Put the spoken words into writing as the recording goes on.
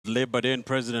Labor Day, and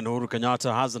President Uhuru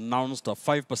Kenyatta has announced a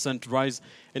 5% rise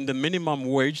in the minimum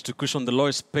wage to cushion the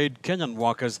lowest paid Kenyan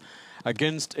workers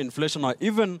against inflation. Now,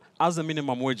 even as the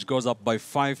minimum wage goes up by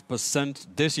 5%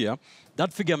 this year,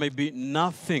 that figure may be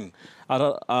nothing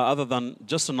other than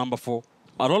just a number for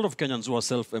a lot of Kenyans who are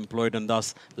self-employed and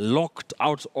thus locked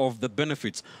out of the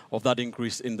benefits of that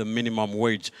increase in the minimum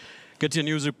wage. KTN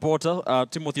News reporter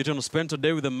Timothy Otieno spent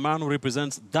today with a man who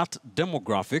represents that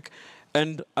demographic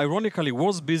and ironically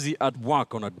was busy at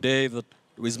work on a day that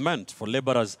was meant for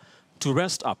laborers to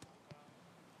rest up.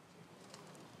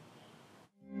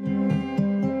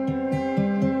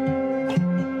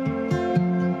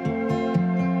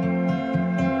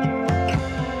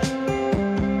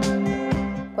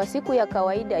 Kwa siku ya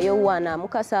kawaida yeye huwa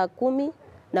anaamka saa 10,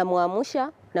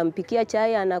 namuamsha, nampikia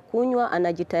chai, anakunywa,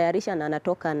 anajitayarisha na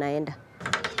anatoka anaenda.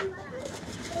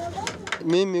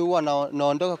 Mimi huwa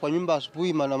naondoka kwa nyumba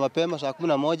asubuhi na mapema saa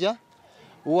 11.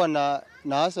 Huwa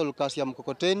na hustle kasi ya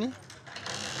mkokoteni.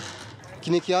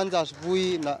 Nikianza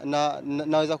asubuhi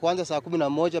naweza kuanza saa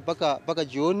 11 mpaka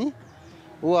jioni.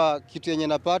 Huwa kitu yenye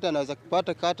napata naweza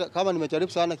kupata kama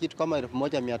nimejaribu sana kitu kama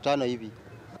 1500 hivi.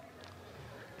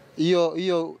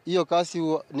 Hiyo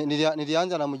kasi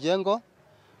nilianza na mjengo.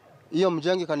 Hiyo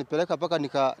mjengo kanipeleka mpaka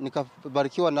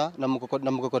nikabarikiwa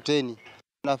na mkokoteni.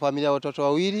 Na familia watoto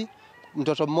wawili,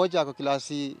 mtoto mmoja ako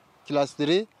class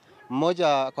 3,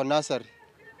 mmoja ako nursery.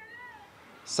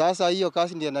 Sasa hiyo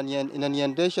kasi ndiyo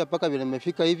inaniendesha mpaka vile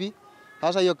nimefika hivi.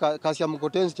 Sasa hiyo kasi ya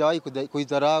mkokoteni sijawahi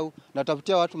kuidharau.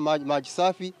 Natafutia watu maji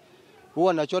safi.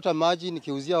 Huwa nachota maji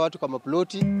nikiuzia watu kama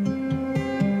ploti.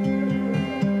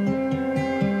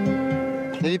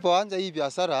 Nilipoanza hii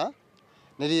biashara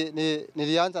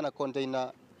nilianza na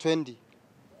container 20.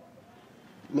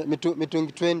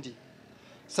 Mitungi 20.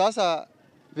 Sasa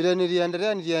vile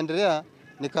niliendelea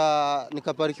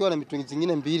nikabarikiwa na mitungi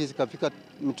zingine 2 zikafika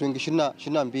mitungi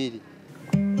 22.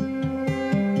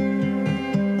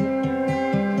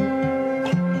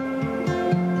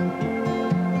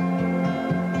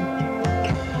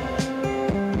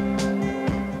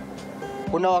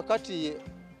 Kuna wakati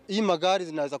hii magari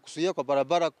zinaweza kusuia kwa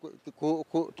barabara,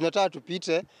 tunataka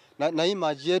tupite na hii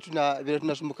maji yetu, na vile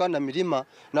tunasumbukana na milima,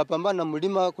 napambana na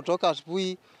mlima kutoka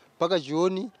asubuhi mpaka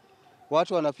jioni.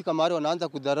 Watu wanafika mahali wanaanza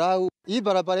kudharau. Hii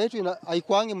barabara yetu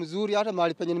haikuangi mzuri, hata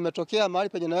mahali penye nimetokea, mahali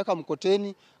penye naweka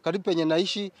mkoteni, karibu penye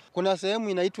naishi, kuna sehemu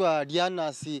inaitwa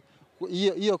Dianasi.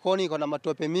 Hiyo koni iko na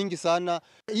matope mingi sana.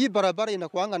 Hii barabara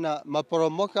inakuanga na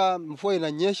maporomoka, mvua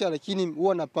inanyesha, lakini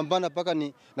huwa napambana mpaka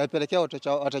napelekea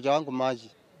wateja wangu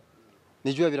maji.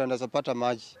 Nijue vile naweza pata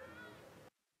maji.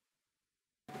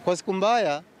 Kwa siku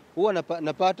mbaya huwa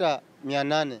napata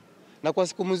 800. Na kwa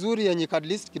siku mzuri yenye card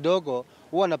list kidogo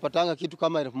huwa napatanga kitu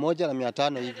kama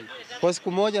 1500 hivi. Kwa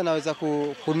siku moja naweza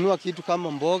kununua kitu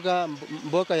kama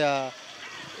mboga ya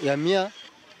 100,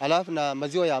 alafu na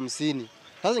maziwa ya 50.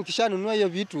 Sasa nikishanunua hiyo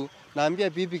vitu naambia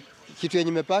bibi kitu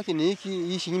yenye nimepaki ni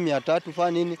hii shilingi 300,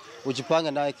 fanya nini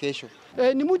ujipanga naye kesho.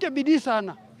 Ni mja bidii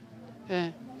sana.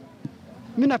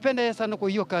 Mimi napenda yeye sana kwa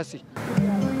hiyo kazi.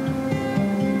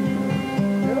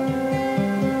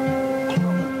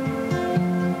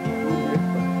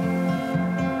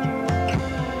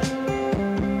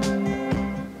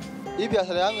 Hii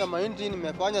biashara yangu ya mahindi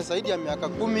nimefanya zaidi ya miaka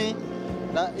 10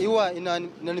 na huwa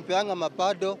inanipeanga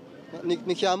mapato.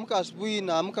 Nikiamka asubuhi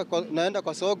naenda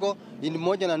kwa soko, hindi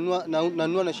moja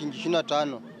nanunua na shilingi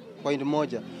 25 kwa hindi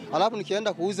moja. Alafu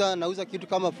nikienda kuuza nauza kitu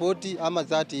kama 40 ama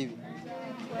 30 hivi.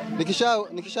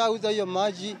 Nikishauza hiyo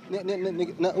maji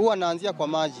huwa naanzia kwa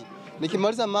maji.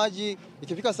 Nikimaliza maji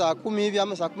ikifika saa 10 hivi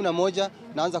ama saa 11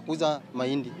 naanza kuuza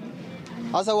mahindi.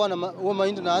 Sasa huwa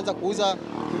mahindi naanza kuuza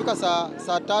ikifika saa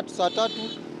 3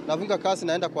 nafunga kazi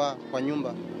naenda kwa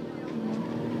nyumba.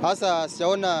 Sasa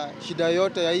sijaona shida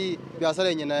yote ya hii biashara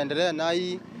yenye naendelea na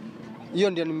hiyo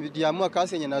ndio niliamua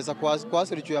kazi yenye naweza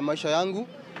kuathiri juu ya maisha yangu.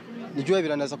 Nijue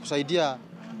vile naweza kusaidia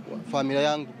familia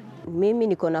yangu. Mimi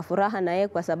niko na furaha na yeye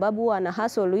kwa sababu ana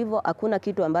hustle hivyo, hakuna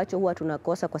kitu ambacho huwa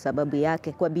tunakosa kwa sababu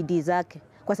yake, kwa bidii zake.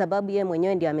 Kwa sababu yeye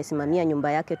mwenyewe ndiye amesimamia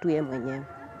nyumba yake tu yeye mwenyewe.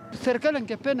 Serikali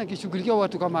ingependa kishughulikia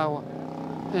watu kama hawa.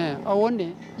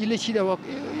 Aone ile shida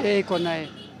iko naye.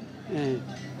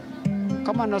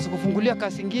 Kama anaweza kufungulia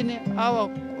kazi nyingine au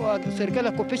serikali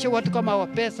akopeshe watu kama hawa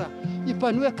pesa,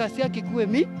 ipanue kazi yake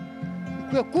kuwe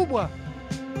kubwa.